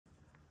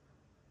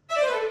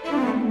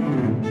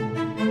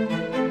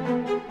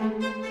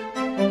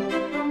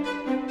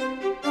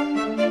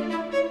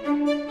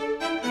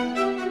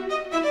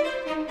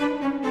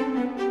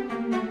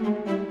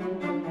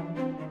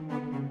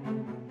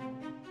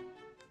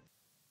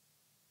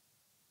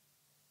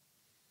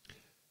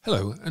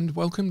Hello and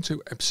welcome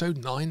to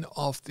episode 9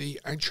 of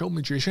The Actual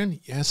Magician.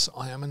 Yes,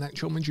 I am an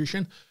actual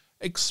magician.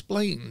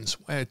 Explains,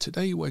 where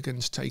today we're going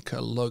to take a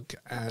look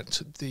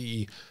at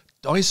the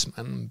Dice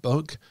Man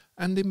book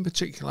and in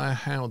particular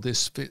how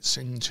this fits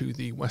into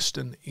the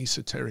Western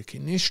Esoteric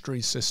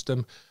Initiatory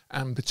System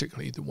and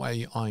particularly the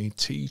way I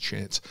teach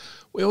it.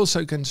 We're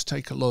also going to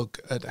take a look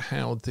at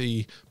how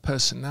the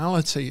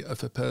personality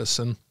of a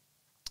person,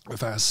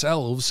 of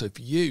ourselves, of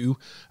you,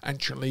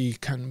 actually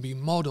can be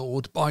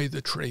modelled by the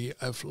tree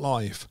of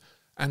life.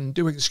 And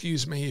do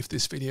excuse me if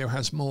this video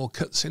has more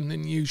cuts in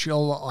than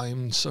usual.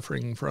 I'm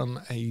suffering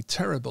from a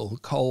terrible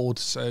cold,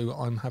 so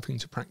I'm having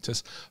to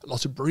practice a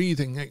lot of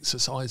breathing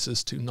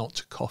exercises to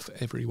not cough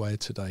everywhere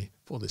today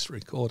for this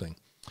recording.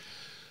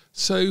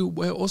 So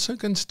we're also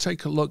going to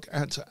take a look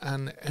at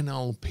an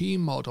NLP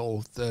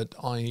model that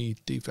I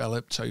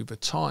developed over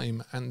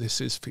time, and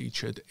this is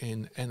featured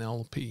in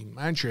NLP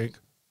Magic.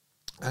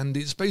 And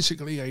it's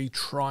basically a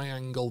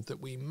triangle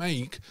that we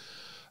make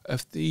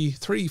of the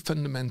three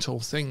fundamental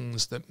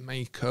things that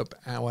make up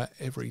our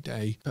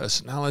everyday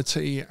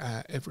personality,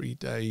 our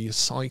everyday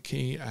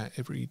psyche, our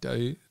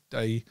everyday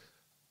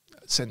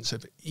sense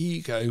of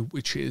ego,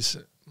 which is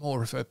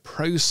more of a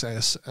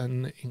process,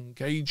 an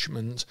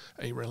engagement,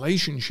 a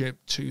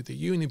relationship to the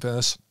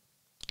universe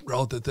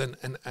rather than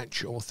an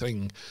actual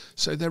thing.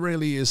 So there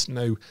really is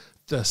no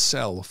the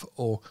self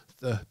or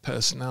the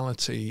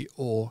personality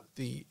or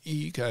the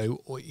ego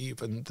or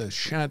even the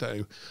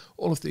shadow.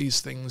 All of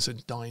these things are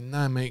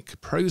dynamic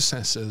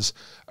processes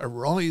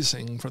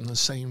arising from the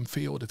same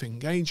field of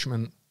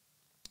engagement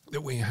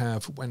that we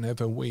have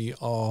whenever we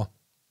are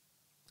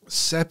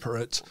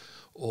separate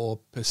or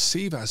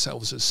perceive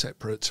ourselves as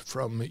separate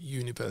from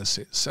universe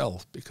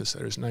itself, because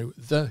there is no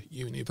the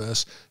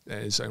universe, there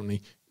is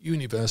only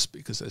universe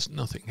because there's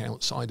nothing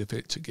outside of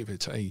it to give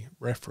it a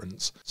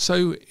reference.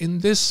 So in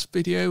this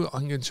video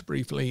I'm going to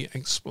briefly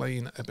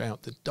explain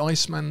about the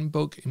Dice Man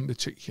book in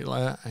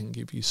particular and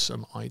give you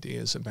some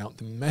ideas about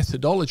the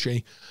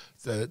methodology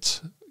that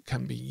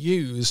can be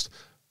used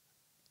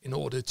in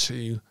order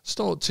to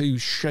start to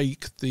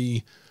shake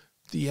the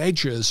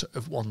edges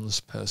of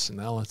one's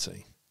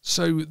personality.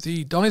 So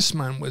the Dice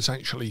Man was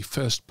actually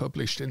first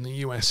published in the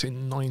US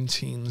in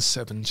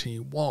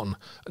 1971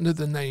 under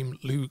the name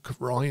Luke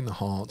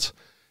Rhinehart.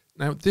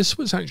 Now this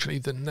was actually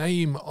the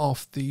name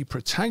of the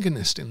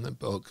protagonist in the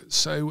book,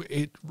 so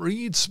it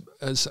reads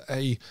as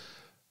a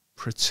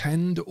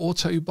pretend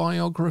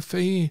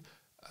autobiography,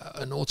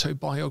 an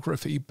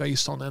autobiography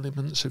based on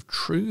elements of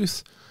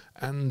truth,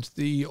 and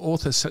the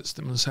author sets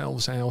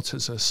themselves out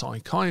as a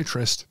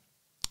psychiatrist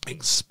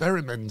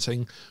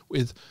experimenting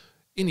with,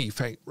 in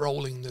effect,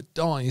 rolling the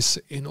dice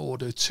in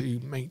order to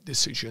make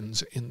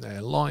decisions in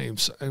their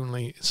lives,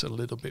 only it's a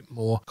little bit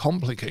more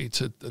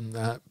complicated than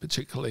that,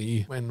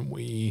 particularly when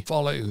we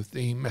follow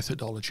the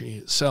methodology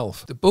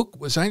itself. The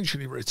book was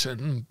actually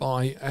written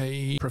by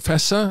a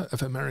professor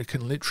of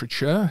American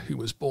literature who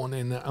was born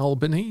in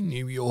Albany,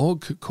 New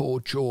York,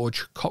 called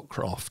George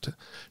Cockcroft.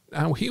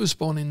 Now, he was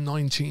born in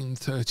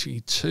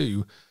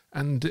 1932,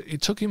 and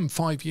it took him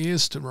 5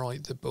 years to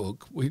write the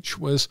book, which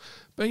was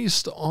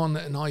based on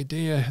an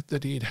idea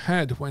that he'd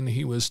had when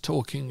he was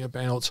talking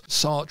about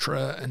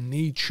Sartre and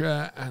Nietzsche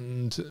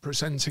and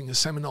presenting a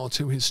seminar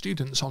to his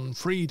students on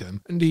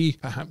freedom. And he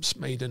perhaps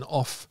made an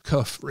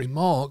off-cuff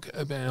remark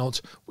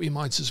about we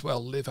might as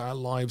well live our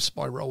lives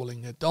by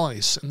rolling a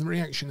dice. And the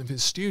reaction of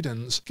his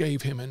students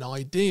gave him an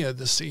idea,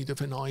 the seed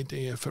of an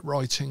idea for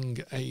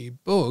writing a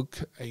book,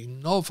 a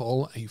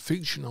novel, a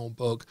fictional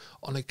book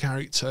on a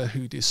character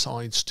who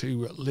decides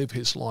to live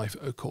his life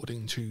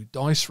according to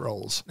dice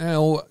rolls.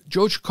 Now,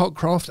 George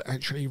Cockcroft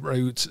actually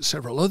wrote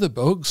several other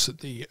books: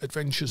 The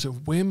Adventures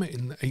of Wim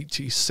in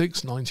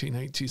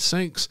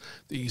 1986,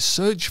 The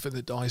Search for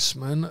the Dice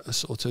Man, a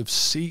sort of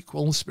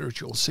sequel,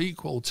 spiritual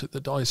sequel to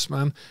the Dice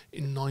Man,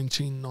 in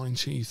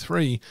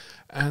 1993,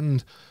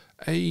 and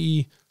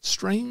a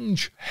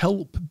strange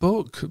help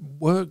book,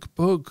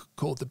 workbook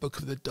called The Book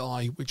of the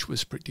Die, which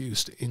was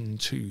produced in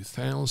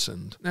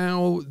 2000.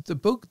 Now, the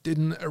book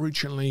didn't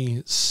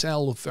originally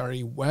sell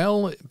very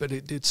well, but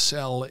it did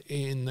sell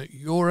in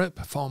Europe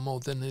far more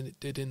than it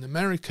did in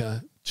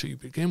America to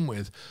begin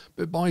with.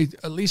 But by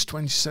at least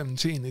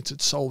 2017, it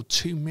had sold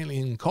 2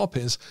 million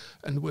copies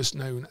and was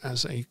known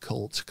as a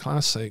cult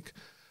classic.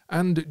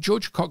 And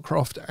George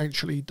Cockcroft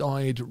actually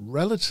died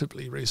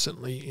relatively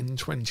recently in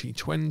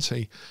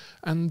 2020.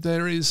 And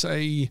there is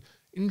a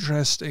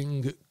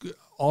interesting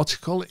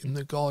article in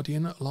The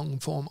Guardian, a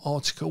long-form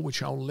article,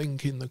 which I'll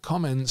link in the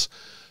comments,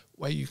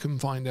 where you can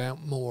find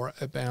out more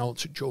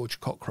about George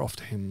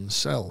Cockcroft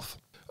himself.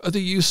 Other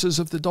uses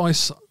of the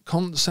dice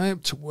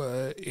concept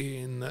were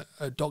in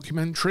a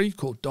documentary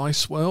called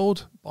Dice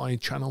World by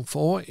Channel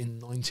 4 in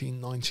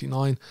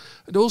 1999,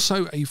 and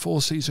also a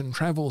 4-season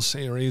travel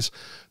series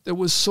that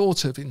was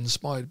sort of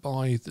inspired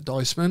by The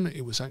Dice Man.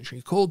 It was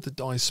actually called The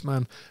Dice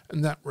Man,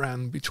 and that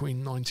ran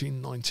between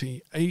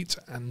 1998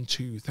 and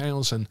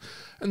 2000.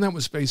 And that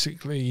was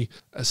basically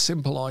a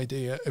simple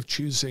idea of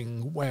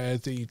choosing where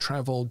the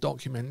travel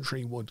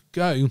documentary would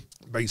go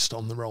based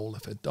on the roll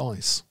of a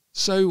dice.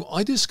 So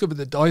I discovered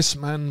the Dice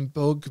Man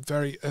book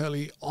very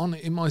early on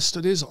in my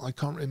studies. I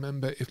can't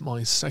remember if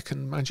my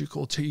second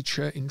magical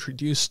teacher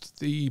introduced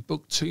the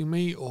book to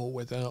me or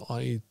whether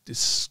I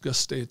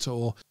discussed it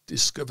or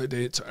discovered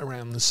it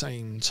around the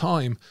same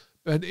time.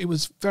 But it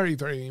was very,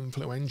 very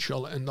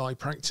influential, and I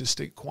practiced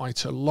it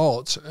quite a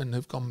lot and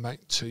have gone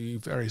back to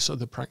various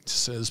other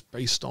practices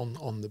based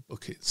on the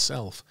book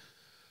itself.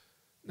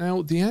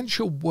 Now, the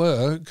actual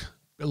work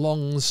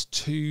belongs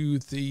to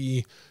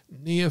the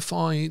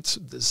neophyte,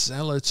 the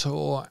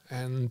Zelator,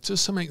 and to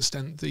some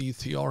extent the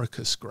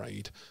Theoricus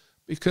grade,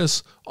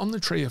 because on the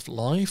Tree of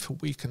Life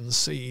we can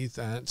see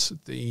that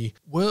the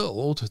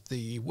world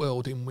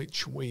in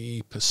which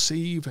we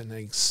perceive and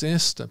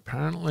exist,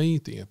 apparently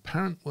the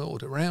apparent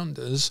world around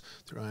us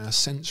through our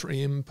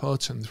sensory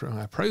input and through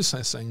our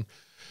processing,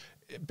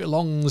 it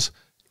belongs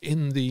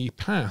in the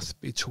path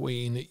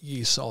between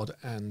Yesod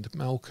and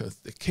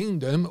Malkuth. The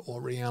kingdom,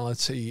 or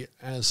reality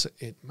as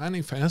it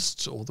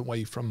manifests, all the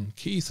way from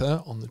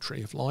Kether on the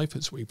Tree of Life,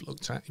 as we've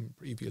looked at in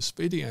previous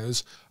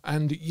videos,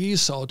 and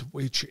Yesod,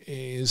 which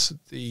is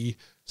the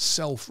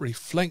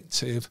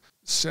self-reflective,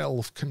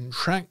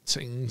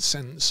 self-contracting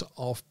sense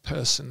of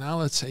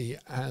personality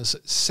as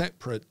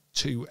separate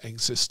to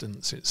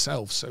existence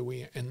itself. So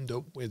we end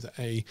up with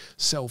a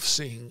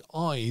self-seeing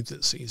eye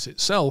that sees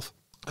itself,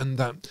 and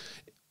that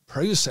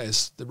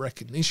process, the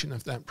recognition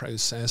of that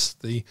process,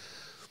 the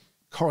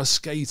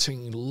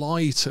coruscating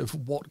light of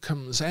what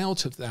comes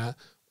out of that,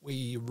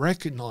 we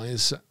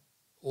recognize,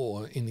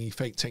 or in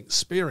effect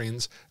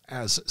experience,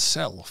 as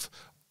self.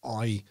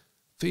 I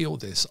feel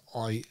this,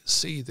 I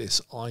see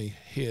this, I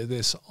hear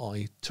this,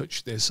 I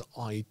touch this,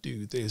 I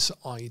do this,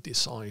 I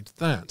decide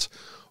that.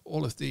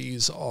 All of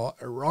these are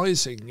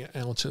arising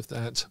out of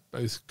that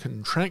both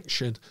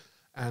contraction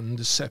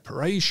and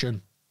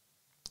separation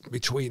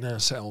between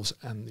ourselves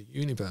and the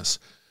universe.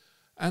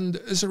 And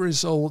as a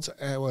result,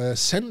 our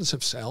sense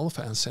of self,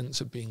 our sense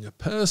of being a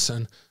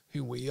person,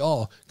 who we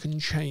are, can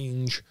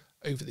change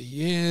over the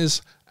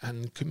years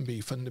and can be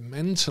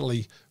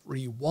fundamentally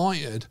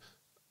rewired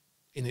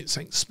in its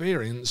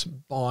experience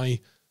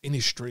by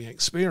initiatory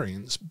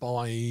experience,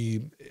 by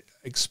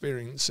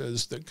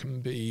experiences that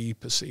can be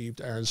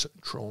perceived as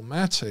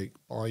traumatic,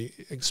 by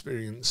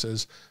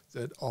experiences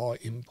that are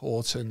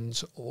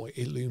important or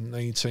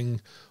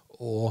illuminating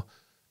or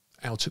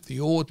out of the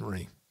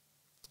ordinary.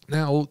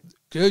 Now,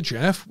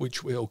 Gurdjieff,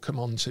 which we'll come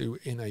on to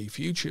in a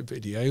future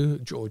video,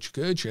 George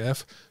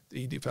Gurdjieff,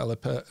 the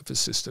developer of a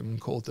system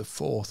called the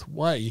Fourth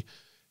Way,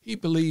 he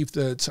believed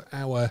that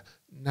our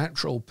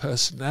natural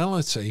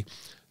personality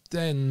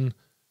then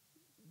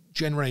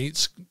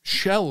generates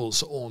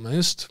shells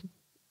almost,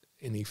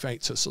 in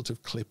effect a sort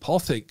of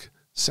clipothic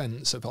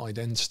sense of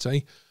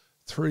identity,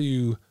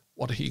 through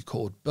what he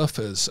called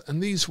buffers.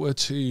 And these were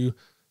to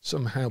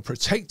somehow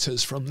protect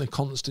us from the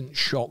constant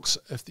shocks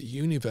of the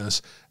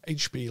universe.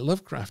 H.P.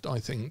 Lovecraft, I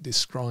think,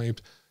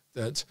 described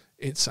that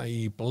it's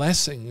a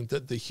blessing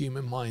that the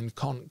human mind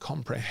can't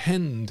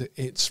comprehend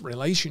its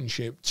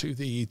relationship to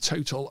the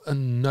total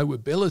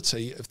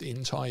unknowability of the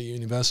entire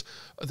universe.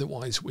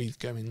 Otherwise, we'd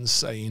go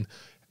insane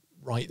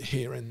right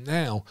here and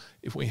now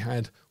if we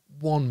had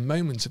one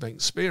moment of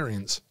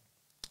experience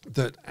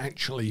that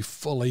actually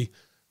fully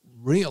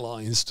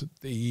realized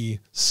the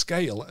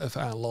scale of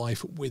our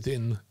life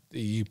within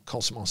the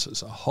cosmos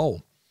as a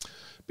whole.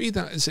 Be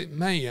that as it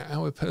may,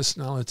 our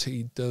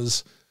personality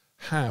does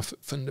have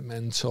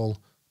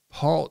fundamental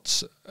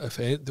parts of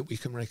it that we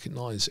can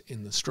recognize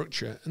in the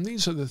structure. And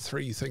these are the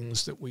three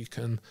things that we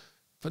can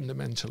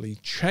fundamentally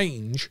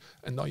change.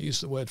 And I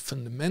use the word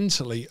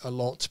fundamentally a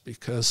lot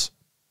because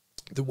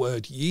the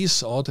word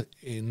Yesod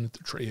in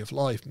the Tree of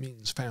Life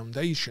means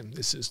foundation.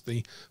 This is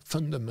the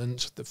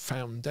fundament, the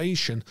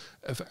foundation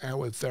of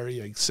our very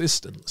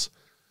existence.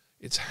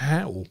 It's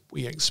how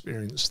we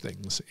experience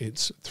things.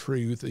 It's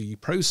through the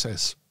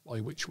process by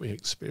which we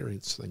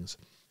experience things.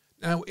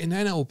 Now, in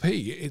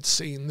NLP, it's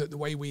seen that the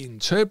way we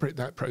interpret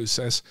that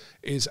process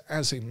is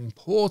as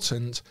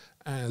important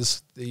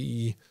as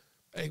the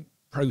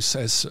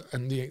process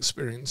and the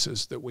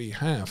experiences that we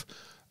have.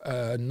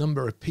 A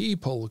number of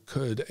people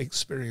could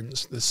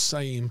experience the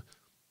same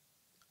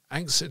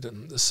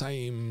accident, the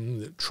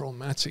same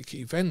traumatic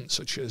event,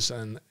 such as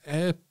an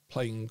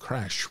airplane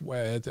crash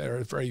where there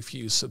are very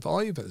few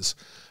survivors.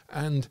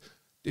 And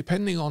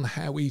depending on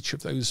how each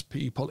of those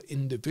people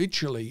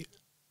individually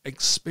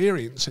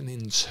experience and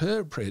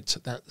interpret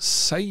that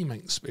same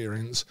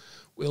experience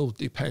will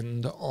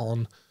depend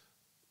on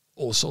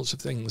all sorts of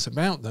things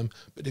about them,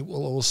 but it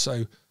will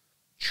also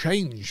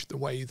change the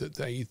way that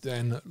they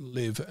then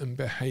live and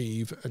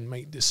behave and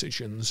make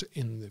decisions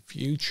in the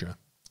future.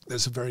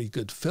 There's a very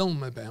good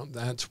film about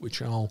that,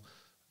 which I'll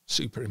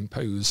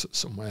superimpose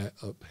somewhere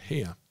up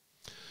here.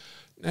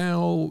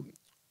 Now,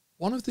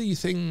 one of the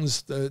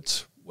things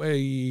that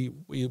we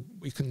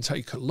can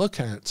take a look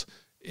at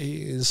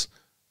is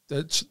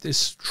that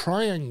this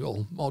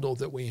triangle model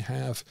that we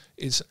have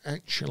is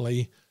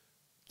actually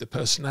the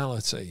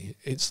personality.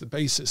 It's the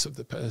basis of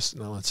the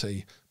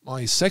personality.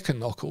 My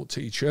second occult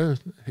teacher,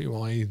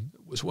 who I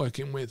was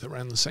working with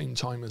around the same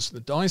time as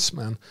the Dice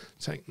Man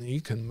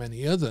technique and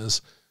many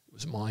others, it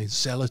was my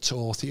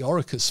Zelator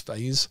Theoricus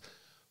phase,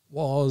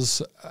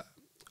 was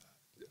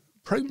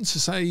prone to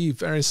say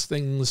various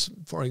things.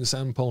 For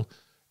example,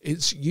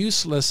 it's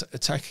useless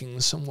attacking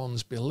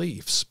someone's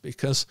beliefs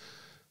because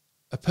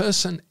a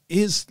person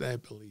is their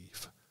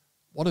belief.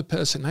 What a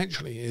person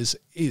actually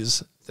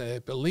is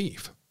their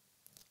belief.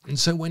 And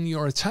so when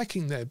you're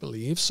attacking their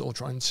beliefs or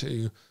trying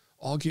to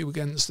argue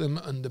against them,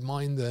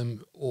 undermine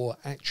them, or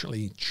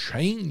actually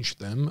change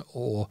them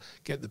or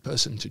get the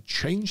person to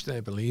change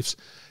their beliefs,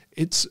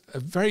 it's a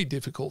very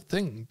difficult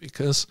thing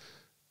because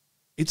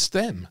it's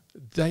them.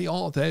 They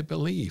are their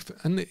belief.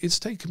 And it's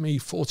taken me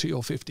 40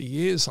 or 50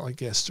 years, I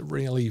guess, to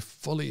really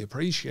fully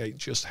appreciate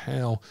just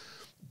how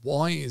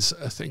wise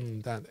a thing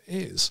that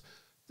is.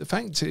 The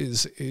fact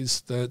is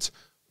that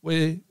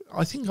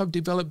I think I've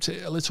developed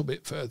it a little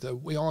bit further.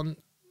 We are,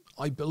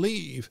 I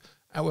believe,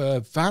 our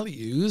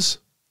values,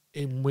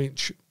 in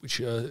which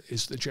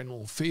is the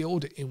general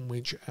field in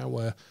which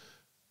our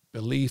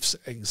beliefs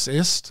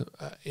exist.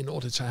 In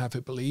order to have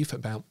a belief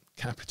about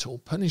capital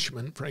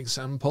punishment, for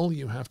example,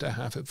 you have to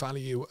have a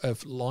value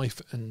of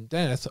life and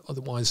death.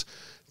 Otherwise,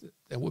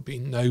 there would be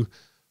no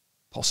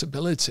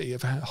possibility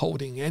of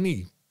holding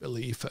any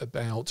belief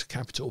about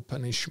capital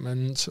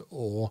punishment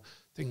or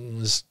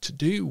things to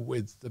do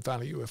with the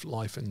value of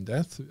life and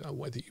death,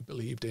 whether you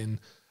believed in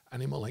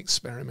animal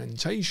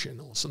experimentation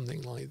or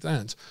something like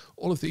that.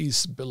 All of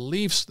these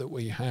beliefs that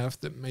we have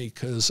that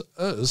make us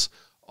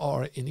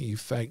are in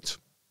effect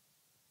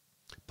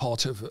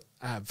part of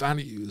our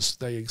values.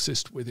 They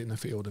exist within a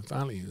field of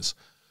values.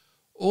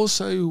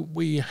 Also,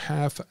 we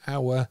have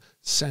our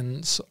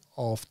sense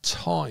of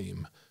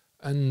time,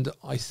 and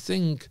I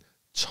think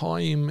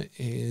time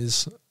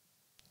is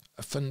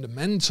a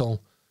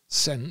fundamental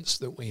sense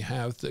that we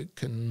have that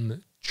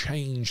can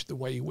change the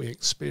way we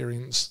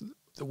experience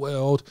the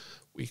world.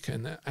 We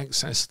can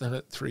access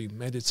that through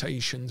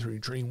meditation, through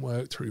dream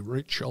work, through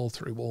ritual,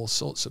 through all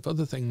sorts of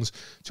other things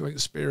to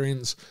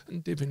experience,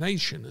 and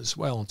divination as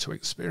well, to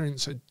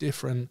experience a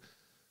different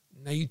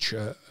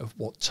nature of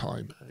what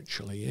time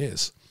actually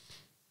is.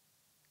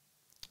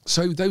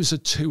 So those are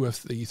two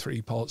of the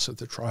three parts of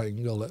the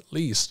triangle at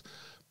least,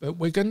 but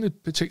we're going to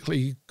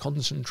particularly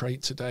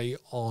concentrate today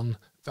on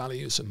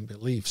values and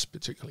beliefs,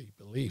 particularly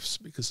beliefs,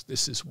 because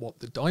this is what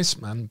the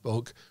Dice Man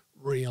book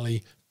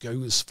really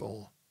goes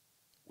for.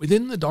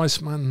 Within the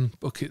Dice Man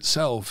book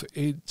itself,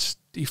 it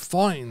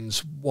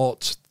defines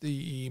what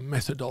the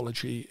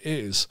methodology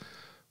is.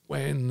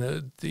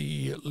 When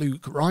the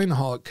Luke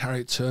Rhinehart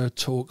character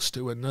talks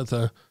to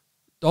another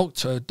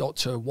doctor,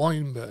 Dr.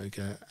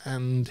 Weinberger,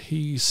 and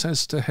he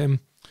says to him,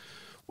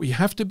 we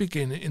have to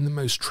begin in the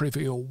most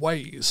trivial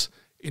ways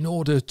in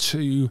order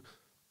to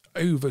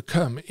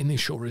overcome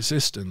initial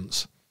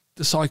resistance.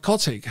 The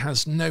psychotic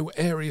has no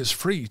areas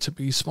free to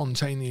be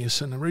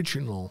spontaneous and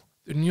original.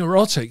 The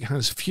neurotic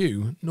has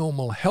few,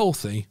 normal,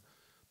 healthy.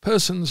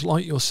 Persons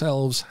like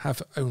yourselves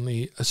have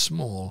only a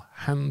small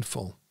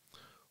handful.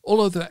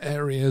 All other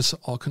areas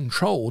are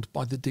controlled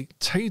by the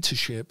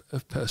dictatorship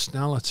of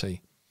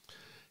personality.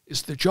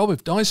 It's the job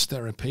of dice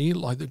therapy,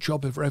 like the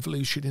job of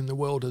revolution in the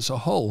world as a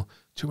whole,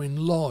 to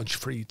enlarge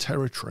free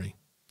territory.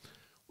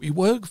 We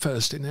work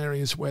first in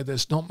areas where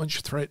there's not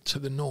much threat to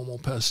the normal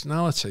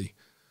personality.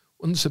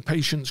 Once a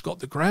patient's got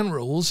the ground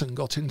rules and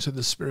got into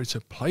the spirit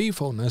of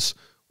playfulness,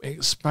 we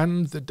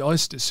expand the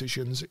dice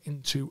decisions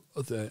into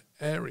other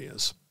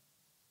areas.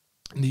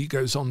 And he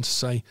goes on to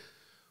say,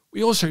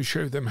 we also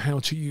show them how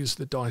to use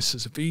the dice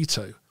as a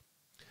veto.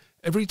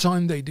 Every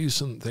time they do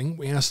something,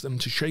 we ask them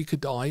to shake a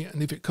die,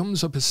 and if it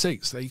comes up a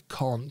 6, they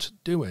can't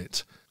do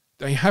it.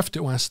 They have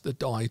to ask the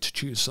die to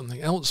choose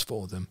something else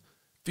for them.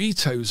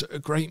 Veto's a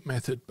great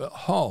method, but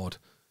hard.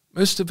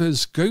 Most of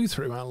us go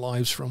through our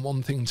lives from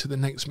one thing to the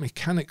next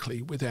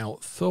mechanically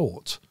without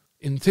thought.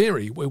 In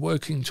theory, we're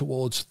working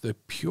towards the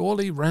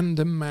purely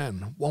random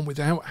man, one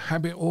without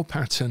habit or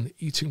pattern,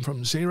 eating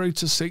from 0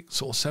 to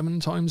 6 or 7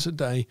 times a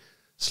day,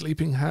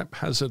 sleeping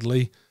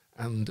haphazardly,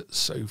 and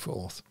so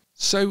forth.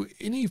 So,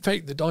 in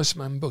effect, the Dice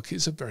Man book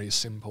is a very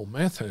simple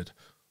method.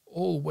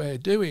 All we're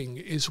doing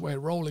is we're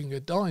rolling a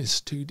dice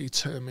to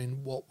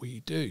determine what we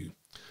do.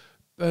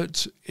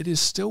 But it is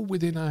still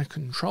within our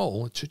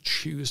control to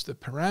choose the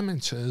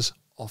parameters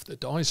of the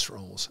dice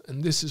rolls.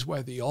 And this is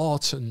where the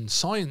art and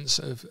science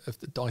of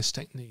the dice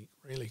technique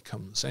really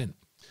comes in.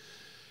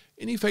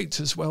 In effect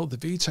as well, the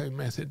veto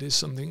method is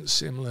something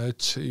similar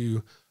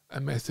to a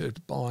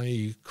method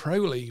by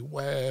Crowley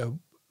where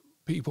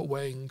people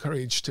were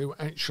encouraged to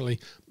actually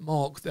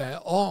mark their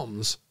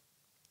arms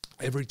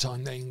every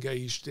time they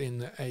engaged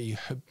in a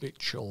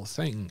habitual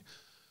thing.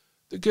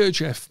 The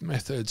Gurdjieff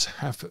methods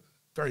have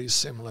very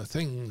similar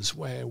things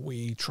where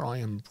we try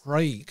and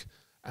break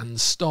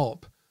and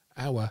stop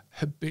our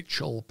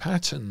habitual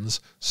patterns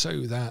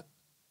so that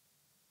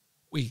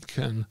we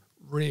can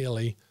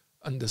really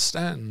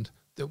understand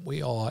that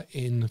we are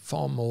in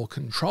far more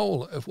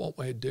control of what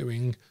we're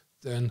doing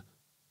than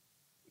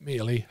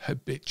merely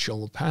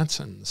habitual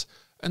patterns.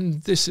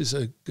 And this is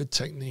a good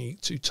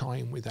technique to tie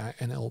in with our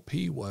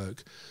NLP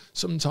work.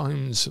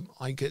 Sometimes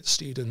I get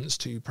students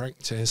to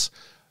practice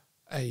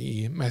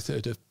a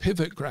method of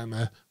pivot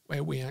grammar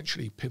where we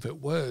actually pivot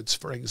words.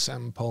 For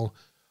example,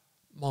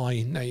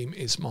 my name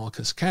is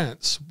Marcus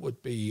Katz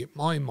would be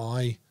my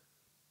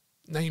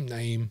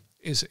name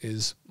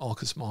is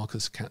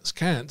Marcus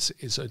Katz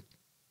is a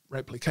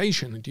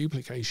replication, a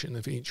duplication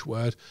of each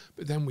word,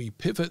 but then we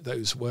pivot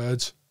those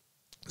words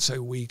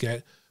so we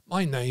get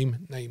my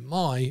name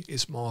my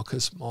is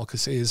Marcus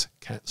is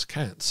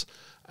Katz,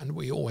 and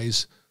we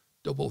always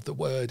double the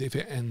word if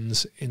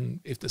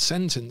the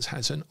sentence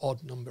has an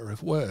odd number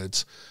of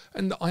words.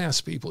 And I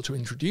ask people to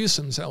introduce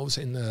themselves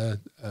in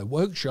a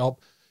workshop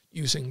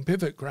using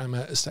pivot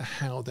grammar as to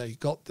how they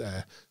got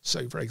there.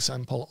 So for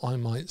example, I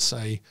might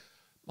say,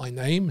 my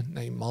name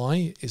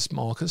my is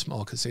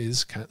Marcus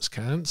is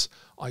Katz.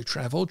 I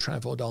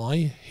travelled I,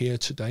 here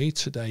today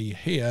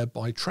here,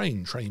 by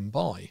train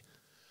by.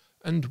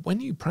 And when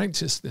you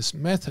practice this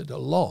method a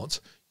lot,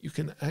 you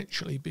can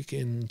actually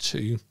begin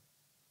to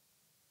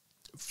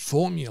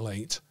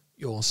formulate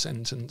your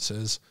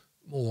sentences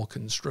more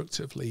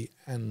constructively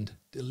and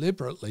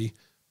deliberately,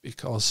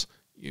 because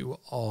you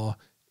are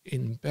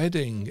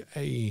embedding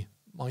a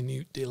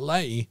minute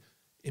delay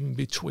in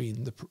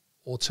between the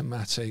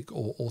automatic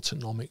or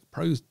autonomic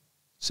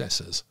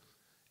processes.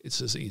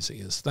 It's as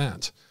easy as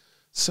that.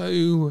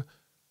 So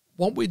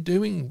what we're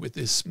doing with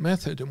this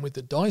method and with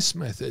the dice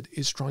method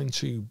is trying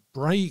to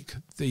break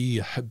the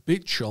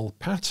habitual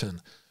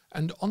pattern.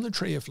 And on the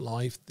Tree of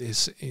Life,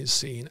 this is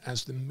seen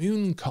as the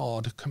moon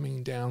card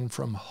coming down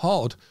from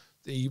Hod,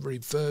 the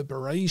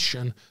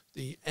reverberation,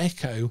 the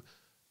echo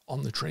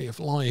on the Tree of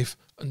Life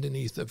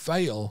underneath the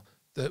veil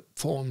that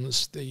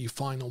forms the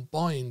final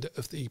bind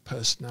of the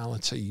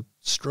personality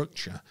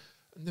structure.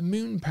 And the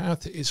moon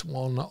path is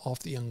one of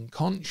the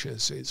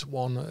unconscious. It's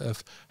one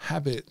of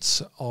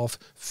habits, of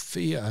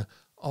fear,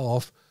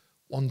 of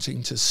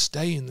wanting to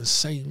stay in the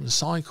same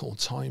cycle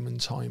time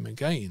and time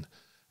again.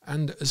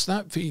 And as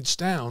that feeds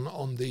down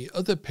on the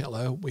other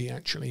pillar, we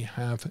actually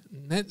have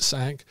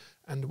Netzach,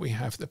 and we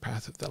have the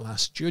path of the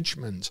Last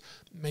Judgment,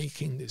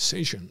 making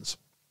decisions,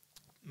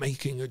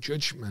 making a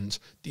judgment,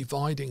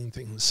 dividing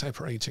things,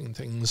 separating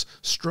things,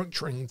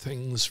 structuring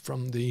things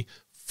from the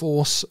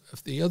force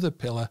of the other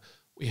pillar.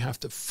 We have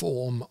the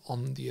form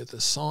on the other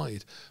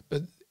side.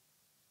 But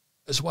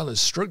as well as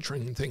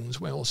structuring things,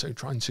 we're also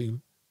trying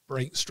to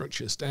break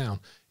structures down.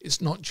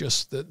 It's not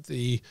just that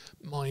the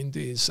mind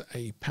is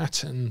a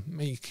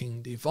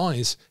pattern-making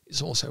device,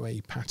 it's also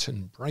a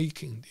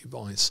pattern-breaking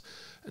device.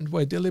 And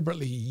we're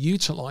deliberately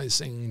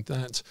utilizing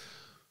that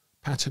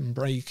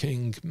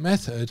pattern-breaking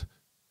method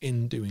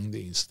in doing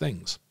these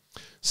things.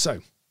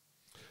 So,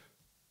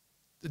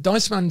 the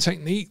Dice Man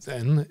technique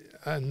then,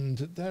 and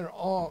there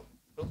are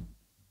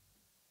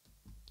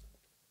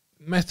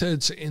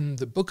methods in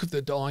the Book of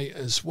the Die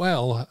as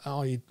well.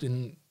 I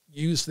didn't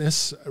use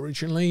this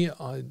originally.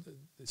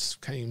 This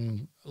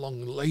came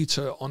along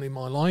later on in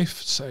my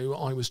life, so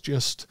I was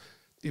just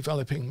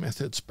developing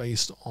methods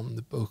based on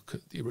the book,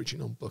 the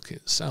original book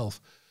itself.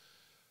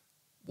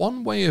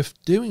 One way of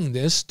doing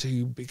this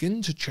to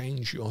begin to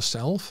change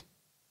yourself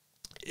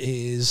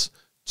is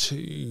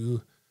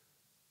to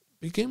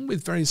begin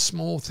with very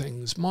small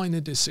things,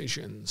 minor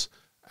decisions,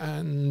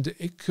 and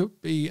it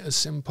could be as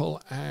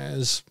simple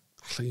as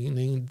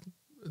cleaning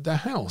the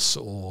house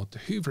or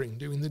hoovering,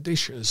 doing the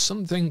dishes,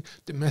 something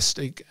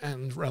domestic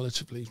and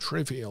relatively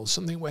trivial,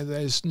 something where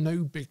there's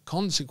no big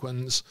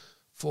consequence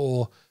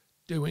for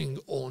doing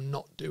or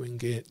not doing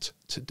it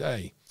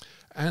today.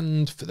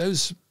 And for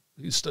those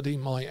who study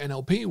my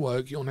NLP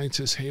work, you'll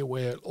notice here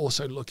we're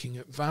also looking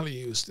at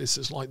values. This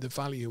is like the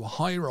value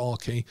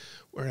hierarchy.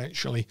 We're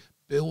actually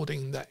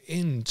building that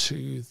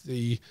into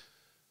the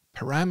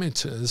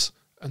parameters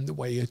and the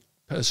way a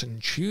person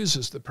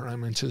chooses the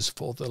parameters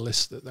for the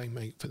list that they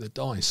make for the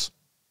dice.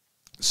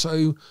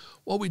 So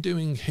what we're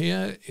doing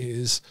here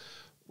is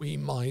we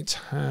might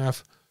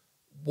have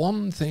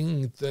one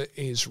thing that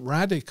is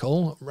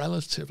radical,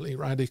 relatively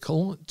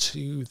radical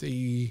to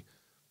the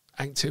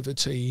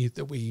activity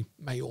that we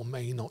may or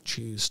may not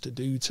choose to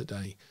do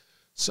today.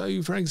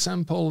 So for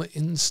example,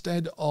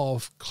 instead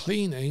of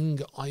cleaning,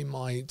 I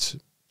might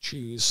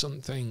choose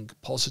something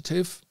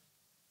positive,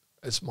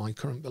 as my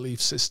current belief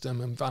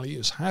system and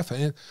values have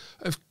it,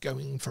 of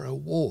going for a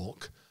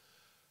walk.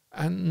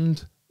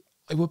 And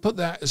I would put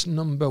that as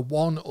number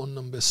 1 or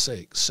number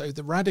 6. So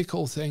the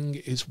radical thing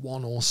is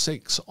 1 or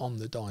 6 on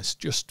the dice,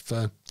 just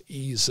for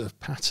ease of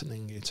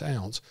patterning it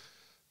out.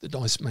 the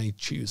dice may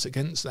choose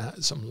against that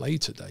at some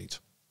later date.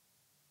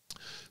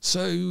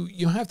 So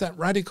you have that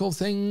radical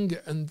thing,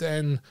 and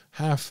then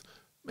have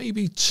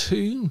maybe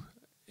 2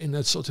 in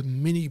a sort of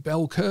mini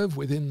bell curve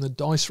within the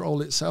dice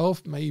roll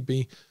itself.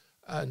 Maybe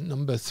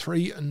number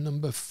 3 and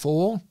number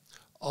 4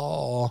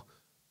 are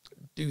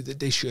do the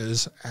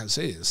dishes as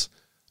is,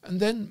 and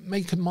then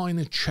make a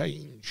minor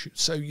change.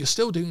 So you're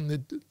still doing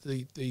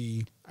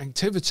the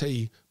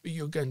activity, but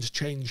you're going to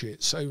change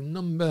it. So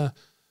number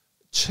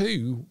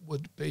 2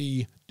 would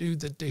be do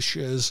the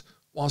dishes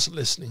whilst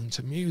listening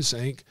to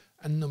music,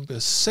 and number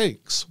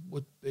 6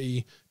 would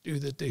be do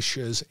the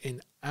dishes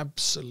in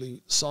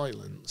absolute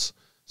silence.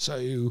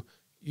 So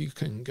you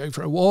can go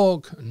for a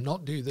walk and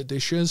not do the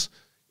dishes.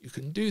 You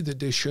can do the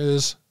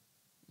dishes,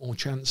 more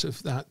chance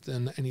of that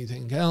than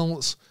anything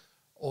else,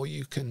 or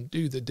you can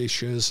do the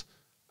dishes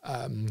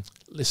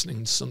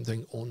listening to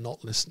something or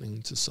not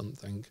listening to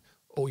something,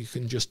 or you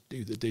can just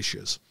do the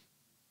dishes.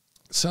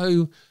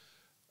 So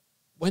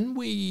when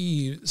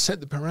we set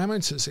the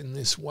parameters in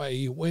this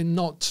way, we're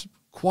not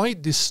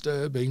quite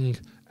disturbing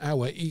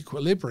our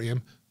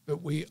equilibrium,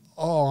 but we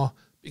are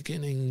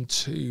beginning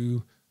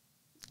to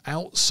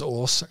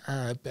outsource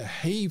our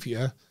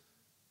behavior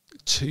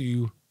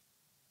to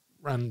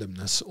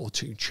randomness, or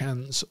to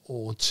chance,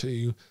 or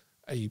to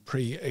a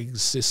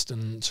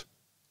pre-existent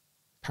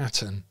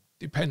pattern,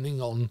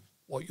 depending on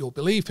what your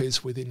belief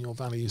is within your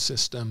value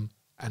system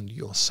and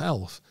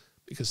yourself,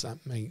 because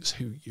that makes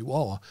who you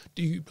are.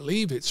 Do you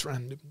believe it's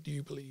random? Do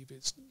you believe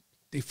it's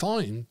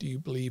defined? Do you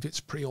believe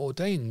it's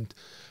preordained?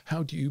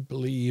 How do you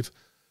believe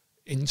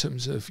in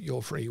terms of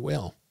your free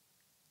will?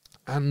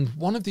 And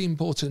one of the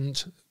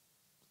important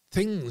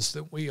things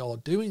that we are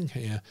doing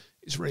here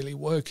is really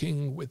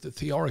working with the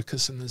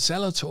Theoricus and the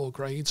Zelator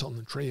grades on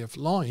the Tree of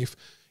Life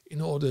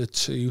in order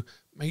to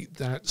make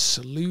that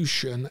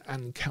solution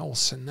and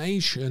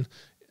calcination,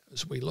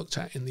 as we looked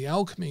at in the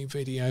alchemy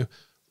video,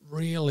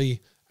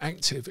 really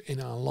active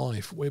in our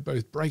life. We're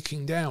both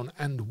breaking down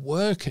and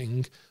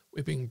working.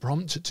 We're being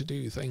prompted to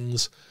do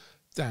things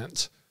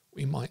that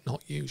we might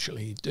not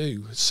usually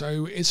do.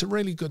 So it's a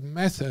really good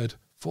method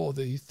for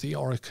the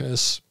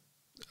Theoricus,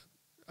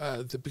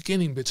 the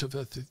beginning bit of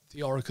a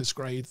Theoricus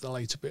grade, the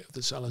later bit of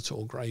the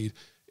Zelator grade.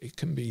 It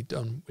can be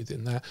done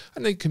within that,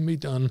 and it can be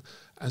done,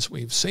 as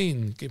we've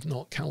seen, give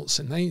not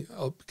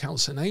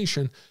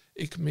calcination,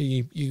 it can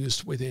be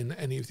used within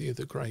any of the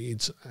other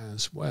grades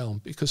as well,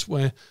 because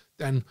we're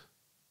then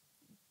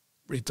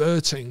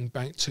reverting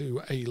back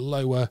to a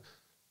lower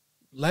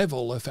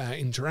level of our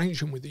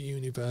interaction with the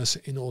universe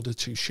in order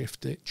to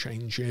shift it,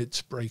 change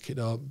it, break it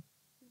up,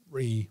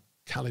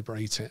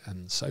 recalibrate it,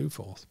 and so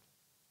forth.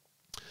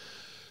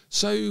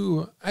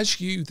 So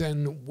as you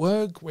then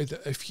work with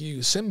a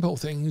few simple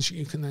things,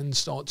 you can then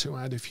start to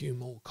add a few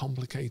more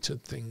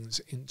complicated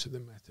things into the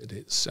method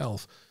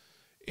itself.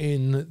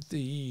 In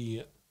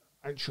the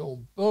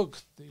actual book,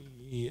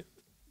 the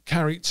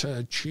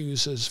character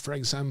chooses, for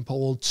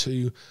example,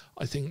 to,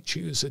 I think,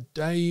 choose a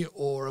day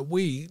or a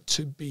week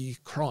to be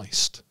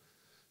Christ,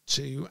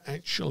 to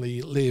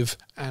actually live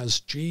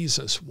as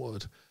Jesus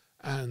would.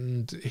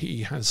 And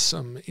he has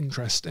some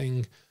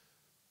interesting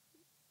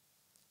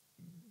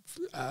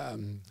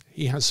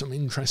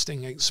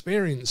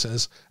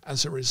experiences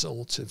as a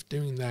result of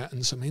doing that,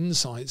 and some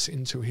insights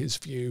into his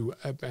view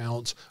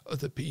about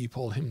other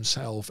people,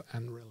 himself,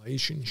 and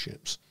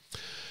relationships.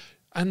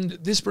 And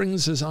this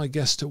brings us, I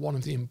guess, to one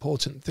of the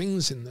important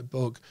things in the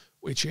book,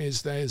 which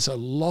is there's a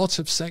lot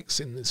of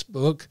sex in this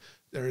book,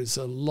 there is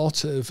a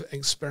lot of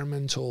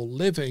experimental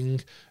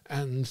living,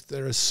 and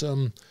there are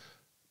some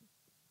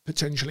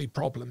potentially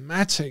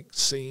problematic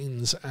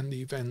scenes and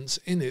events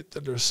in it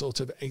that are sort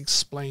of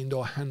explained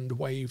or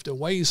hand-waved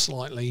away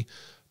slightly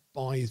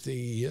by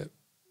the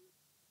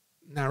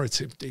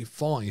narrative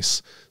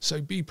device.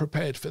 So be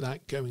prepared for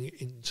that going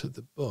into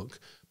the book.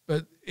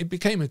 But it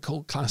became a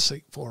cult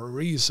classic for a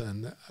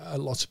reason. A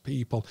lot of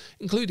people,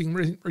 including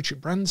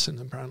Richard Branson,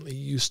 apparently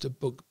used to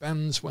book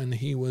bands when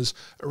he was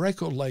a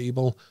record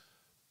label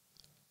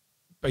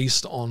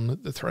based on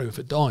the throw of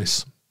a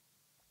dice,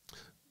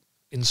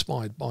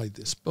 inspired by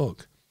this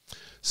book.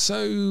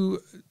 So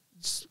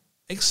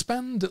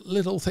expand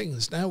little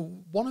things. Now,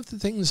 one of the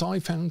things I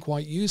found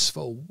quite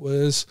useful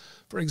was,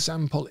 for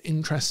example,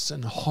 interests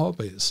and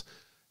hobbies.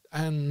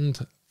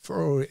 And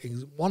for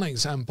one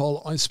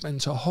example, I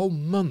spent a whole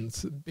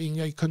month being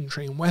a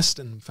country and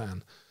western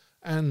fan,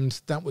 and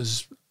that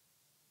was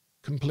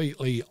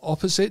completely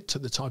opposite to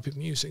the type of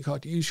music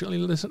I'd usually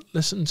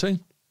listen to.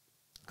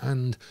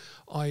 And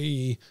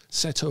I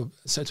set up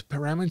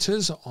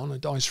parameters on a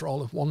dice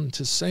roll of 1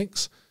 to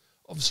 6.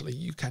 Obviously,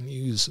 you can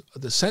use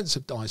other sets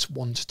of dice,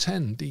 1 to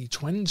 10,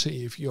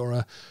 D20 if you're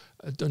a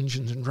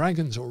Dungeons and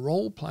Dragons or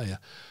role player.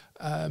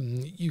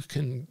 You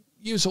can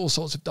use all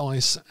sorts of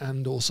dice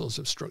and all sorts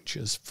of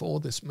structures for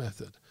this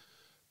method.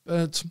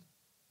 But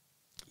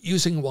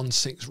using 1 to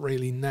 6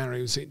 really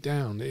narrows it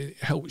down. It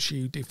helps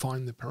you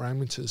define the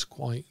parameters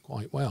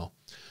quite well.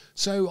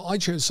 So I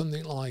chose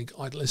something like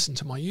I'd listen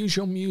to my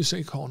usual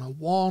music on a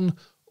 1,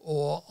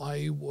 or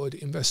I would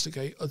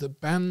investigate other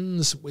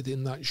bands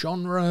within that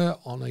genre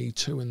on a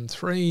 2 and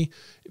 3.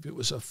 If it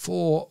was a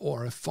 4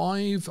 or a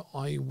 5,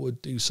 I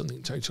would do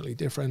something totally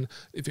different.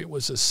 If it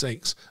was a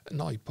 6,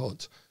 and I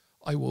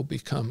will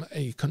become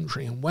a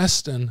country and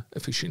western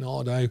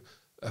aficionado,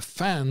 a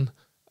fan,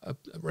 a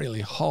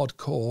really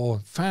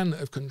hardcore fan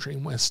of country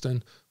and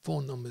western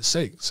for number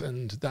 6,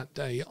 and that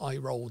day I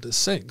rolled a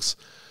 6.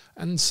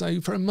 And so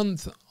for a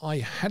month I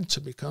had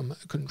to become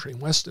a country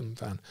and western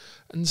fan,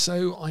 and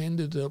so I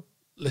ended up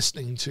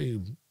listening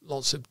to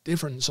lots of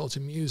different sorts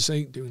of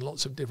music, doing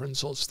lots of different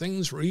sorts of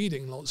things,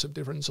 reading lots of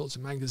different sorts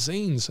of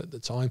magazines at the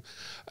time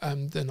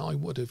than I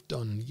would have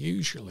done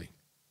usually.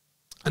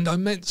 And I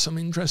met some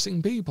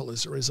interesting people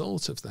as a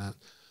result of that.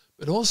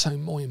 But also,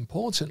 more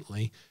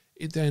importantly,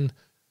 it then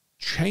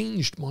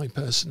changed my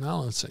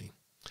personality.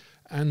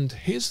 And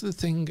here's the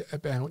thing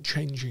about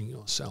changing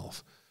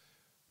yourself.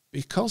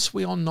 Because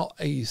we are not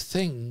a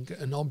thing,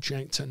 an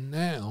object, a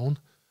noun,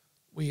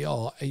 we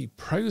are a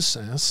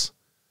process.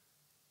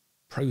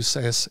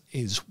 Process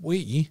is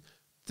we,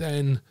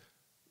 then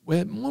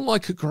we're more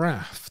like a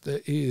graph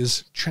that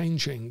is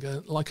changing,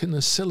 like an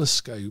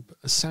oscilloscope,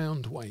 a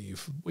sound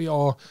wave. We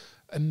are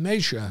a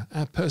measure.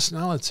 Our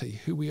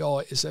personality, who we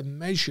are, is a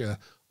measure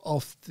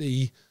of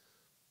the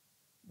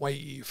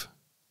wave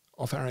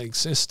of our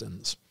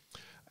existence.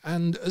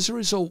 And as a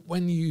result,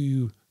 when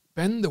you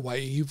bend the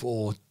wave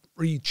or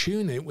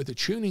retune it with a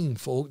tuning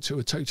fork to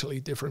a totally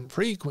different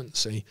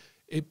frequency,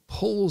 it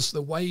pulls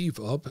the wave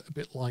up, a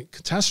bit like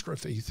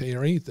catastrophe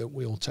theory that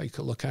we'll take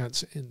a look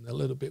at in a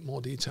little bit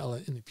more detail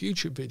in the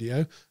future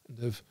video and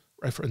have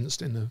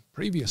referenced in the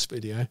previous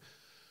video.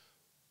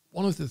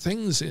 One of the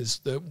things is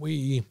that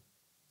we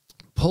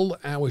pull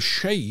our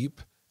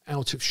shape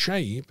out of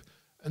shape,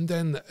 and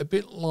then a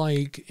bit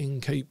like in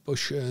Kate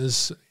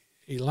Bush's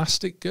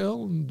Elastic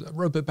Girl,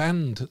 Rubber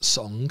Band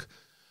song,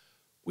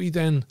 we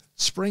then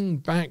spring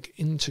back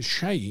into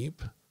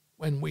shape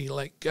when we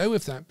let go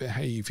of that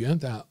behavior,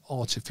 that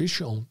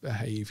artificial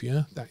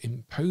behavior, that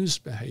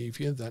imposed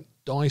behavior, that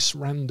dice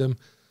random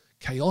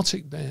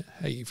chaotic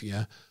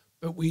behavior,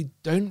 but we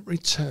don't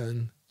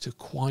return to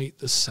quite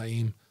the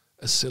same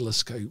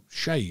oscilloscope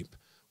shape.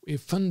 We've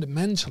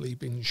fundamentally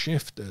been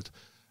shifted,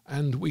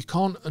 and we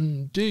can't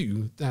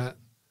undo that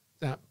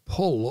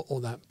pull or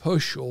that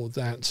push or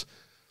that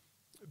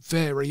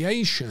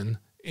variation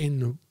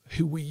in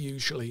who we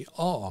usually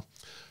are.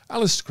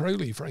 Aleister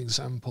Crowley, for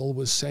example,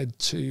 was said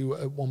to,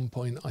 at one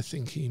point, I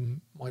think he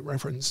might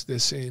reference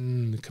this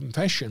in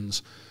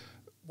Confessions,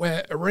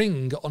 wear a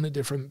ring on a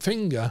different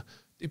finger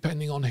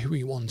depending on who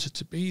he wanted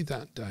to be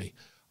that day.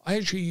 I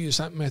actually used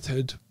that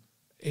method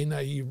in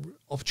a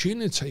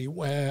opportunity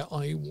where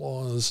I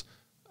was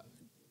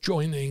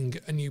joining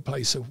a new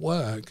place of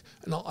work,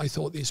 and I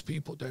thought, these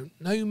people don't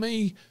know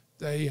me,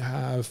 they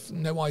have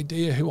no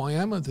idea who I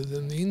am other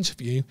than the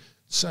interview,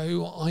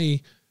 so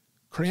I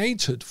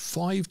created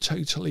five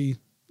slightly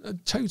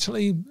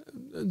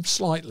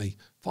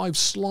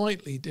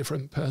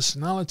different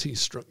personality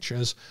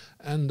structures,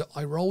 and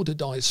I rolled a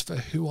dice for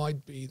who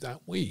I'd be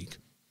that week.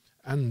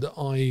 And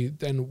I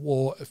then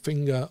wore a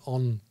finger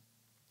on,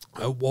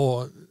 I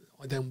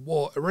then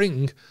wore a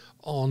ring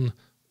on,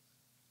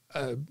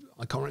 I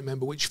can't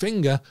remember which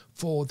finger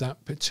for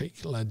that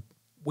particular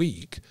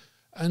week.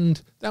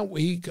 And that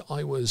week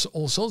I was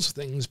all sorts of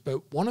things,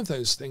 but one of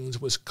those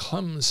things was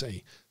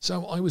clumsy.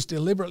 So I was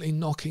deliberately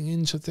knocking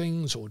into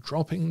things or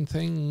dropping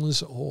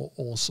things or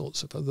all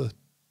sorts of other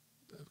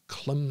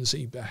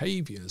clumsy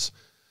behaviors.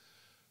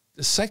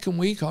 The second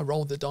week I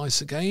rolled the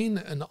dice again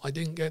and I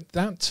didn't get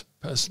that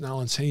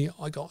personality.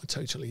 I got a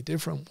totally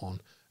different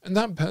one. And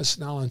that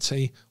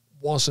personality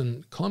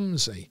wasn't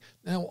clumsy.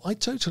 Now,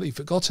 I'd totally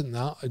forgotten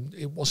that.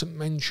 It wasn't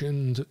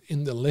mentioned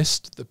in the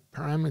list, the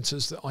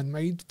parameters that I'd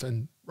made for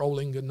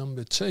rolling a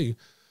number 2.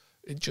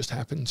 It just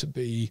happened to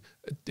be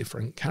a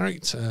different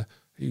character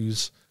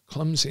whose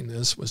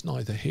clumsiness was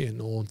neither here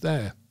nor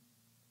there.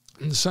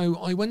 And so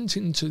I went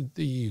into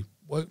the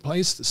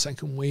workplace the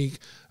second week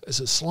as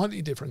a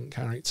slightly different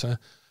character,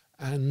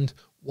 and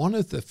one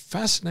of the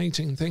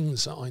fascinating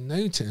things that I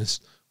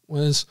noticed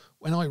was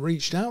when I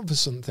reached out for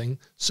something,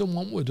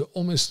 someone would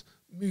almost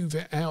move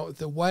it out of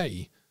the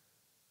way,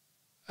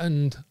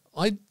 and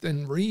I'd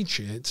then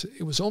reach it.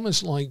 It was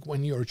almost like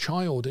when you're a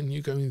child and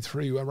you're going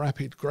through a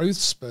rapid growth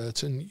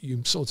spurt and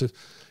you sort of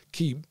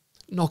keep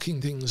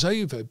knocking things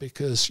over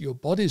because your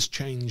body's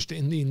changed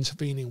in the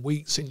intervening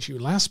week since you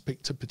last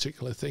picked a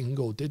particular thing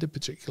or did a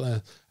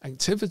particular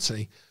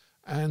activity.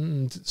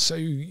 And so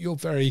you're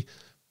very,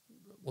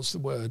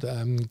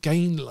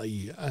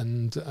 gainly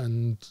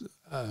and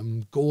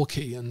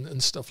gawky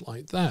and stuff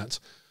like that.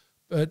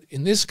 But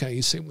in this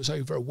case, it was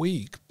over a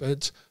week.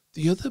 But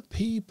the other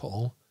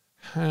people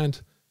had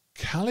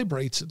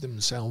calibrated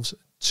themselves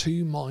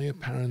to my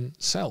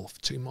apparent self,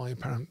 to my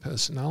apparent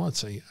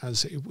personality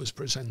as it was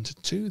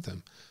presented to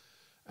them.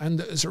 And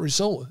as a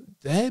result,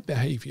 their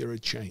behavior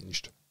had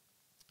changed.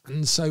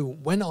 And so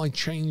when I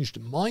changed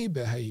my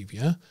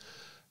behavior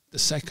the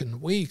second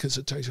week as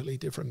a totally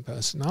different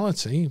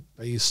personality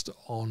based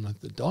on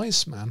the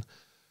dice man,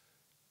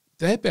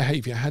 their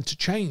behavior had to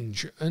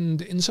change.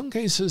 And in some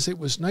cases it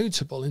was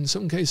notable. In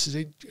some cases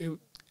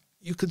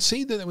you could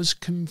see that there was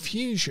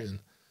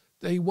confusion.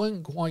 They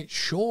weren't quite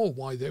sure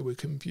why they were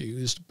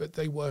confused, but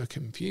they were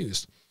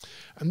confused.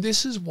 And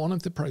this is one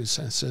of the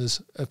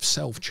processes of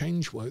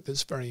self-change work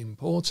that's very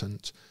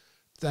important,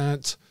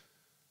 that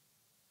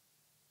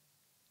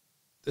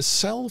the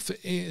self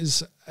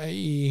is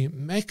a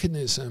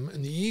mechanism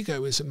and the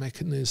ego is a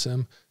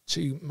mechanism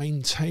to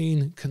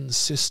maintain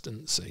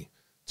consistency,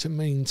 to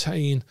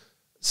maintain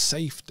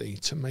safety,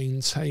 to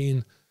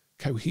maintain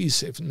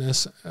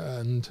cohesiveness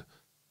and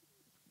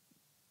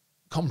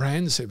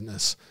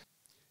comprehensiveness.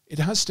 It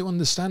has to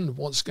understand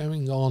what's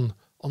going on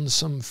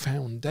some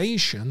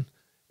foundation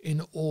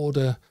in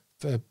order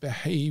for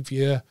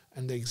behavior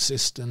and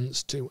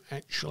existence to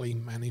actually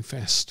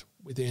manifest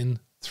within,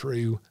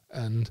 through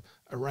and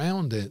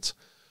around it.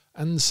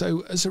 And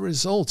so as a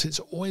result, it's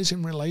always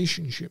in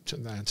relationship to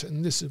that.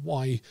 And this is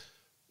why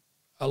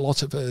a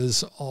lot of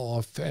us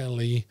are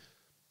fairly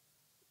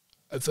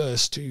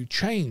averse to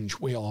change.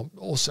 We are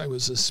also,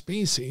 as a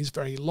species,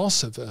 very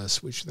loss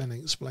averse, which then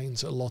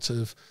explains a lot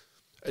of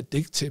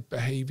addictive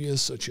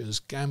behaviors such as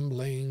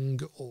gambling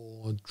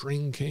or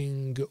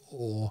drinking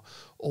or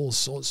all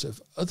sorts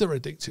of other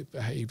addictive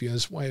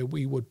behaviors, where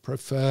we would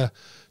prefer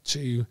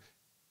to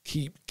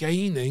keep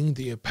gaining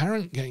the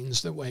apparent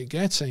gains that we're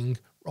getting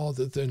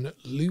rather than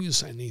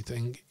lose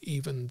anything,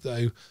 even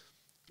though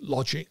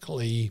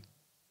logically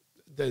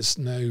there's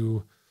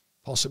no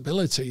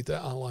possibility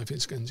that our life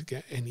is going to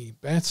get any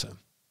better.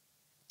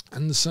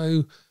 And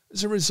so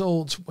as a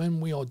result, when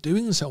we are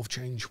doing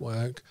self-change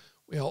work,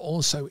 we are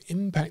also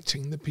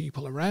impacting the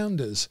people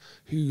around us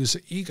whose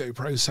ego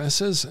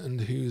processes and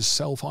whose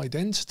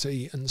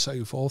self-identity and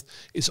so forth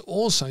is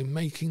also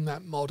making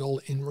that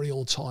model in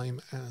real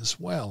time as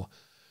well.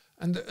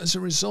 And as a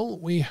result,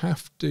 we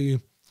have to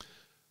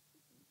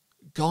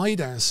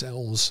guide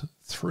ourselves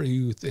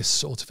through this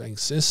sort of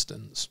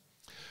existence.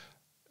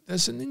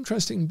 There's an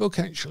interesting book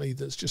actually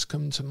that's just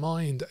come to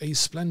mind, A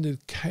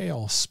Splendid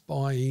Chaos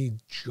by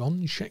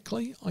John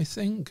Sheckley, I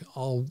think.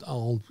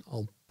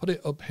 I'll put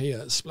it up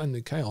here,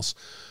 Splendid Chaos,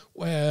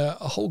 where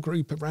a whole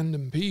group of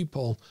random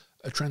people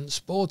are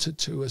transported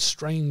to a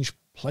strange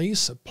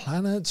place, a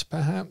planet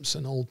perhaps,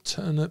 an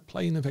alternate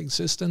plane of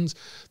existence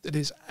that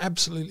is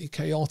absolutely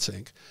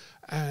chaotic.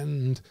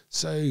 And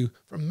so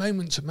from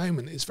moment to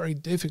moment, it's very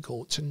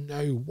difficult to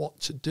know what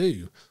to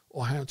do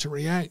or how to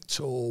react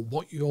or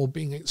what you're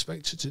being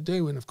expected to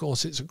do. And of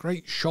course, it's a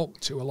great shock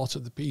to a lot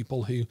of the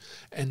people who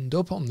end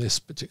up on this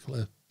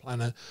particular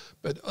planet,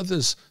 but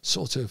others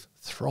sort of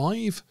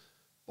thrive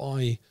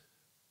by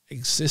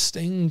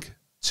existing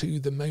to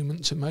the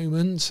moment to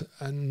moment.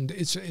 And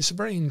it's a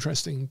very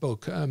interesting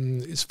book.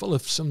 It's full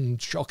of some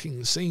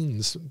shocking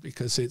scenes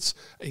because it's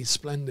a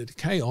splendid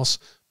chaos,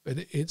 but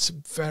it's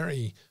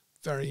very,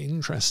 very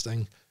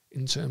interesting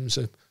in terms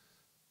of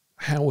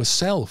how a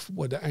self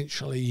would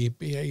actually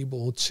be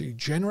able to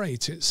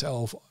generate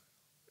itself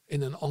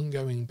in an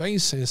ongoing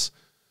basis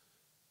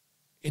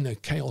in a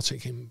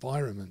chaotic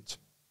environment.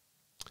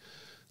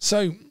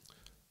 So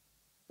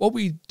what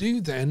we do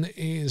then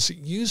is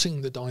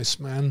using the dice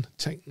man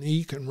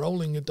technique and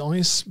rolling a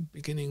dice,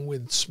 beginning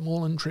with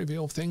small and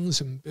trivial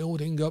things and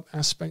building up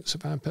aspects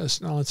of our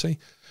personality.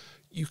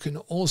 You can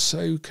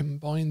also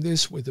combine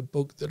this with a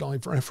book that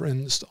I've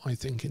referenced, I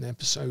think, in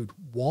episode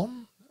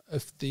 1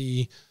 of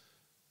the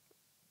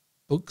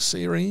book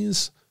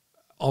series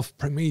of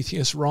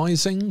Prometheus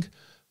Rising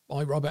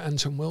by Robert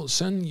Anton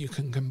Wilson. You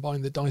can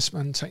combine the Dice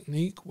Man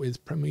technique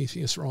with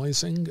Prometheus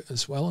Rising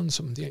as well, and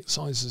some of the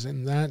exercises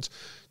in that,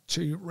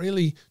 to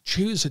really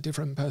choose a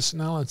different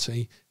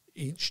personality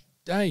each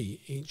day,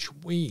 each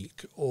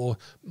week, or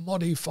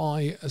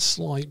modify a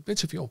slight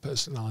bit of your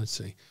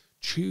personality.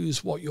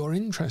 Choose what your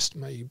interest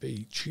may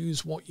be,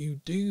 choose what you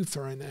do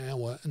for an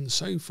hour, and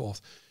so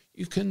forth.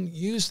 You can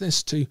use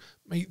this to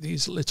make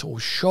these little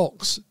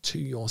shocks to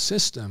your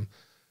system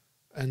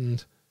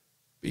and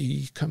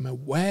become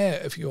aware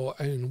of your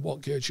own,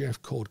 what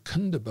Gurdjieff called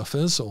Kunda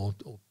buffers or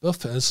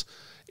buffers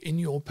in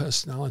your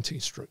personality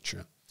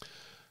structure.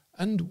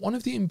 And one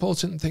of the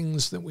important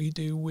things that we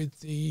do with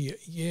the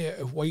year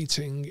of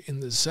waiting in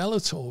the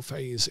Zelator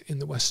phase in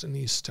the Western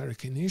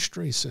Esoteric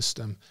Initiatory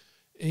System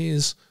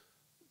is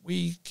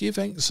we give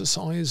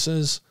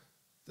exercises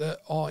that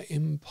are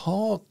in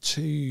part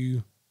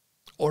to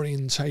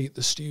orientate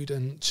the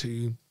student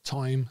to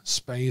time,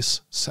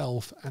 space,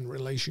 self, and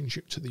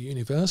relationship to the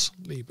universe,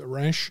 Liber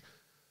Resh,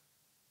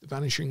 the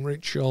Vanishing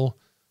Ritual,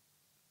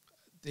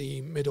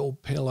 the Middle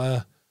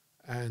Pillar,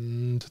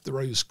 and the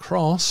Rose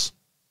Cross,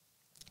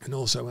 and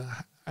also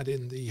add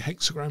in the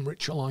Hexagram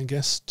Ritual, I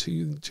guess,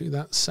 to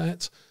that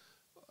set.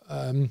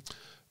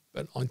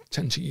 But I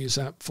tend to use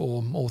that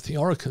for more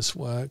Theoricus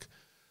work.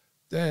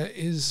 There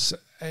is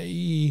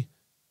a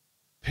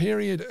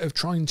period of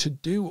trying to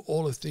do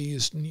all of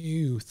these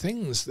new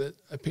things that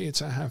appear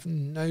to have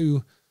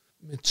no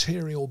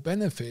material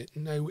benefit,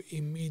 no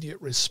immediate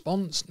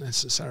response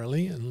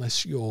necessarily,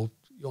 unless you're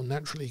you're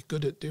naturally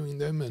good at doing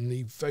them and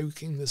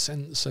evoking the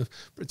sense of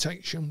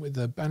protection with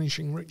a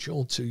banishing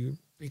ritual to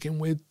begin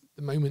with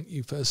the moment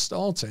you first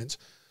start it.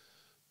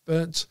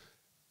 But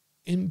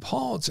in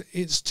part,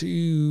 it's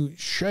to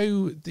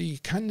show the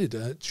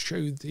candidate,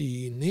 show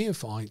the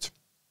neophyte,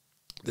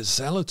 the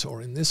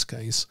Zelator in this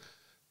case,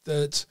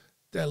 that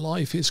their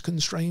life is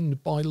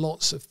constrained by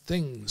lots of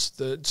things,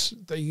 that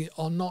they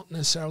are not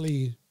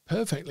necessarily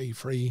perfectly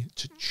free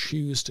to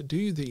choose to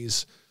do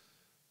these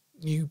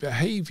new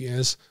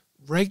behaviors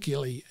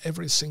regularly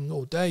every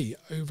single day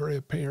over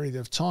a period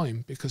of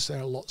time, because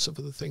there are lots of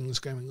other things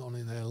going on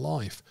in their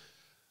life.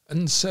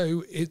 And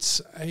so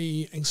it's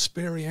a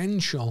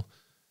experiential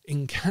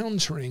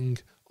encountering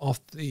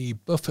of the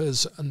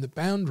buffers and the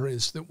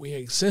boundaries that we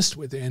exist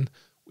within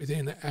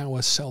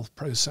our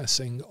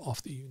self-processing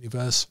of the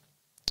universe,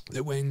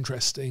 that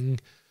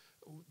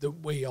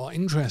we are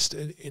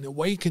interested in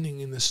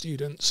awakening in the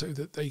student so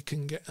that they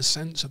can get a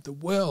sense of the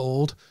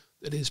world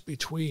that is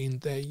between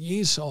their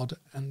Yesod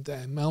and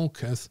their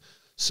Malkuth,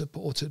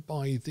 supported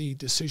by the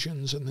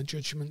decisions and the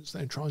judgments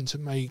they're trying to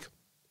make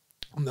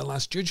on the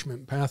last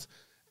judgment path,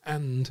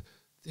 and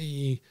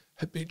the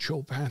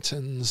habitual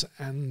patterns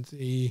and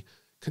the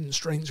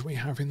constraints we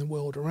have in the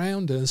world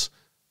around us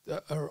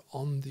that are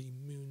on the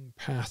moon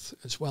path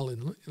as well,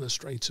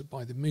 illustrated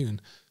by the moon.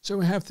 So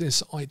we have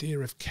this idea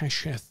of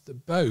Kesheth, the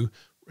bow,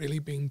 really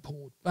being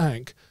pulled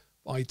back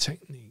by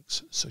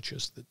techniques such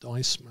as the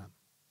dice man.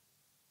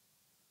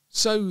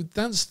 So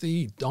that's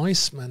the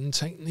dice man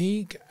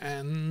technique,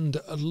 and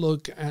a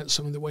look at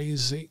some of the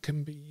ways it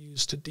can be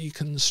used to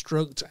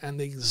deconstruct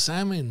and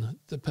examine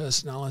the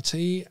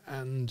personality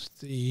and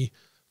the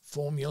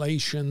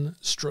formulation,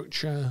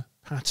 structure,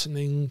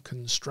 patterning,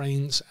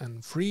 constraints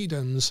and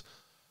freedoms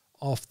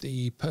of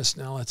the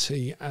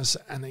personality as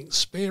an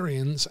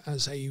experience,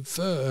 as a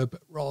verb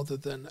rather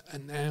than a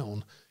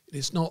noun. It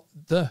is not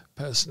the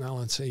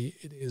personality,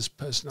 it is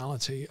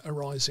personality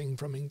arising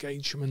from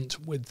engagement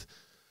with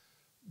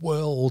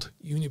world,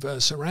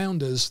 universe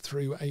around us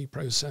through a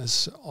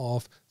process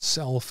of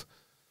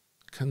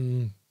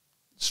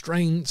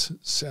self-constraint,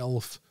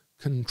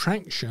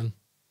 self-contraction,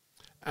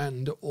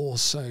 and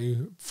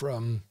also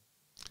from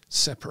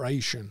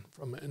separation,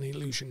 from an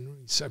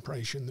illusionary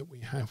separation that we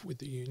have with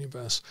the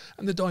universe.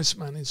 And the dice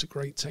man is a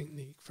great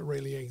technique for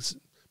really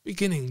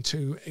beginning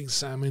to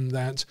examine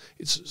that.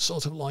 It's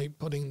sort of like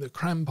putting the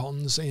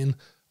crampons in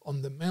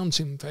on the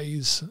mountain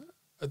phase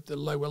at the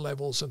lower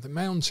levels of the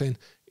mountain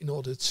in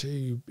order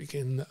to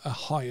begin a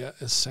higher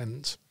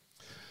ascent.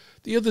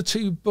 The other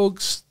two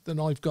books that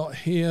I've got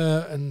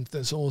here, and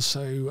there's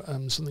also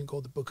something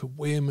called the Book of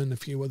Wim and a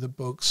few other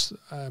books,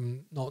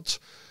 not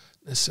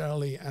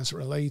necessarily as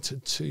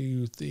related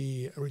to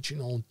the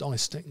original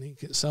dice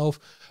technique itself.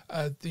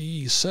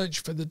 The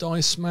Search for the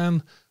Dice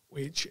Man,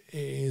 which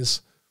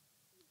is,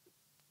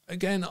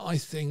 again, I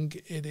think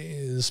it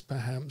is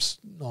perhaps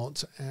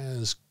not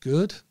as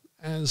good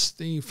as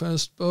the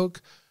first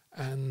book,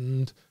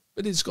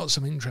 but it's got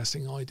some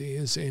interesting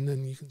ideas in,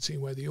 and you can see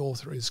where the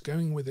author is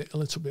going with it a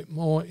little bit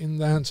more in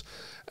that.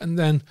 And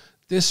then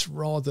this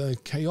rather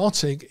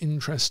chaotic,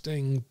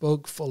 interesting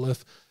book full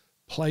of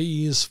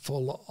plays,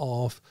 full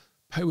of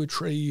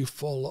poetry,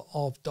 full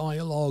of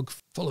dialogue,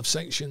 full of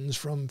sections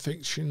from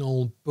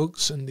fictional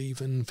books and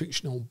even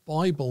fictional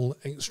Bible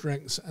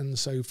extracts and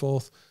so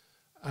forth.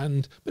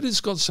 But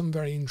it's got some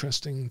very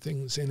interesting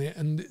things in it,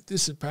 and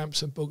this is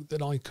perhaps a book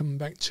that I come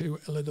back to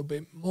a little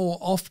bit more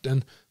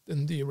often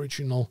than the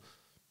original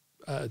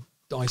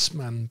Dice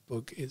Man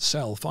book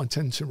itself. I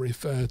tend to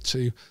refer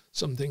to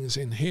some things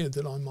in here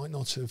that I might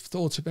not have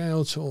thought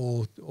about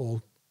or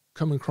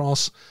come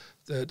across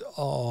that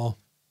are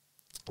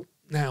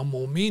now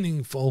more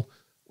meaningful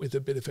with a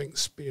bit of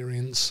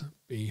experience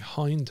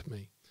behind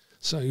me.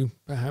 So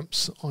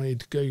perhaps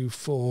I'd go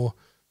for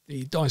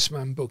the Dice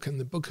Man book and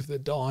the Book of the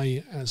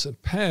Die as a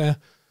pair,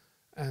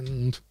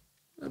 and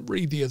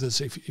read the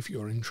others if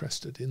you're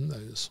interested in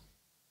those.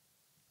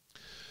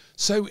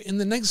 So in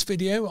the next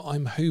video,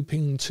 I'm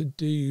hoping to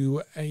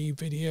do a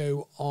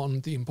video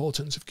on the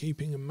importance of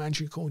keeping a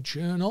magical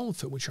journal,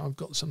 for which I've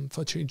got some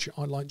footage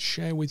I'd like to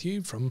share with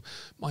you from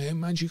my own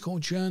magical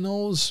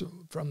journals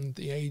from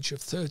the age of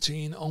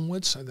 13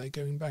 onwards. So they're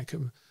going back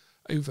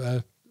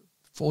over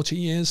 40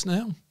 years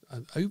now,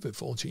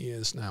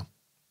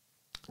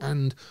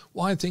 And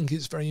why I think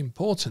it's very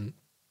important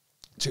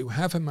to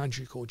have a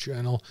magical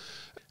journal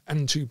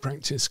and to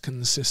practice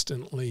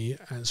consistently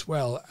as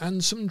well.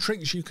 And some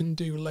tricks you can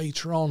do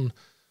later on,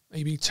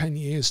 maybe 10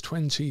 years,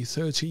 20,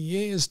 30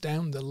 years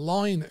down the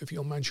line of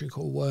your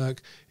magical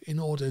work, in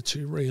order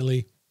to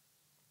really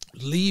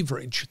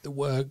leverage the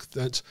work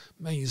that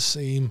may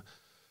seem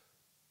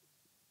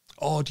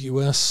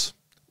arduous,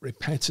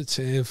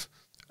 repetitive,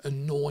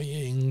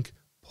 annoying,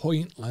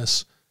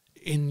 pointless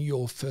in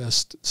your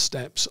first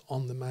steps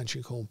on the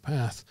magical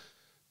path.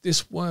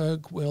 This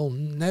work will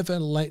never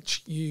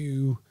let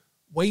you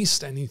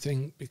waste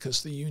anything,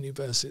 because the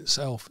universe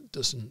itself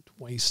doesn't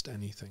waste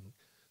anything.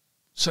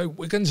 So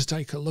we're going to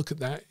take a look at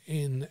that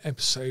in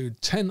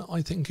episode 10,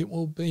 I think it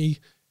will be,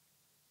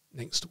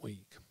 next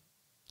week.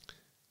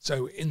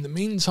 So in the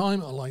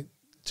meantime, I'd like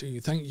to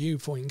thank you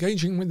for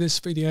engaging with this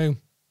video,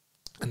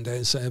 and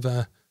as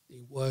ever,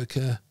 the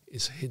worker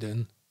is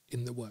hidden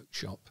in the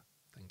workshop.